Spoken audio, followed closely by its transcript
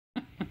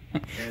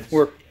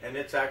And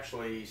it's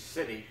actually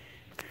city,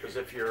 because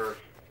if you're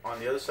on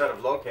the other side of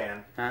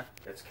Locan,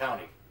 it's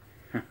county.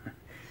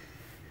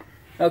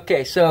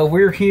 Okay, so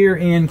we're here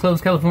in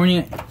Clovis,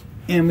 California,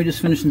 and we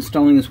just finished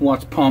installing this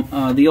Watts pump.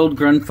 The old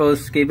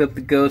Grundfos gave up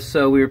the ghost,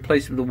 so we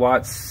replaced it with the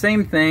Watts.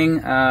 Same thing, you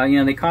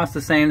know, they cost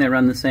the same, they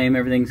run the same,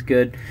 everything's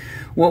good.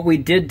 What we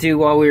did do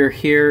while we were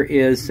here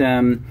is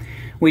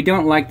we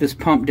don't like this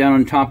pump down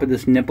on top of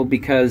this nipple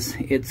because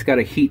it's got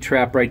a heat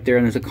trap right there,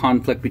 and there's a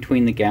conflict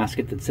between the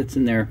gasket that sits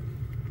in there.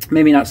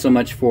 Maybe not so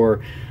much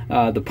for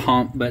the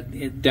pump, but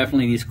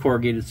definitely these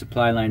corrugated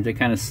supply lines, they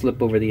kind of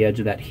slip over the edge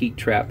of that heat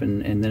trap,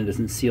 and then it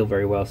doesn't seal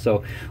very well.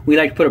 So we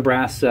like to put a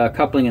brass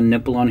coupling and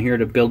nipple on here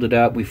to build it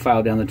up. We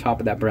file down the top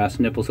of that brass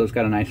nipple so it's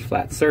got a nice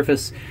flat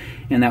surface,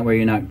 and that way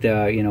you're not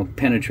you know,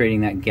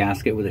 penetrating that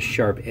gasket with a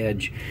sharp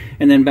edge.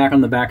 And then back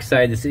on the back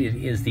side, this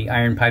is the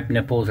iron pipe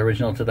nipples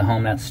original to the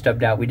home. That's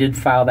stubbed out. We did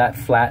file that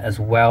flat as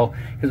well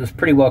because it was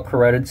pretty well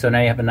corroded, so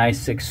now you have a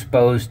nice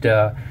exposed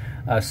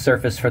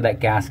surface for that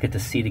gasket to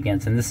seat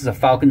against. And this is a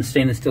Falcon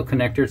stainless steel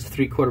connector. It's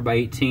 3/4 by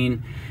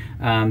 18.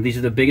 These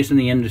are the biggest in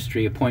the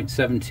industry, a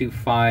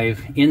 0.725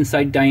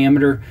 inside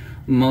diameter.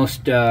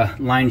 Most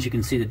lines, you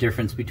can see the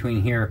difference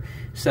between here,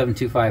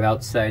 725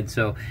 outside.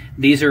 So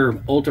these are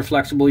ultra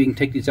flexible. You can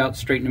take these out,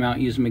 straighten them out,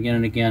 use them again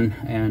and again,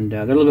 and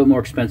they're a little bit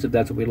more expensive.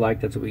 That's what we like,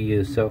 that's what we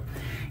use. So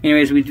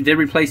anyways, we did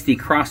replace the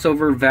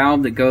crossover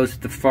valve that goes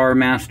with the Far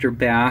Master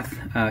bath.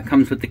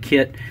 Comes with the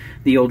kit.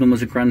 The old one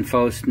was a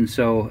Grundfos, and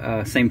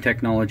so same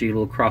technology, a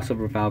little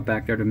crossover valve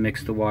back there to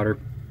mix the water.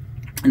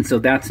 And so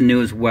that's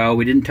new as well.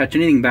 We didn't touch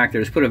anything back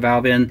there, just put a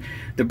valve in.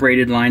 The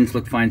braided lines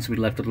looked fine, so we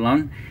left it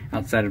alone.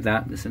 Outside of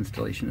that, this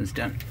installation is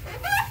done.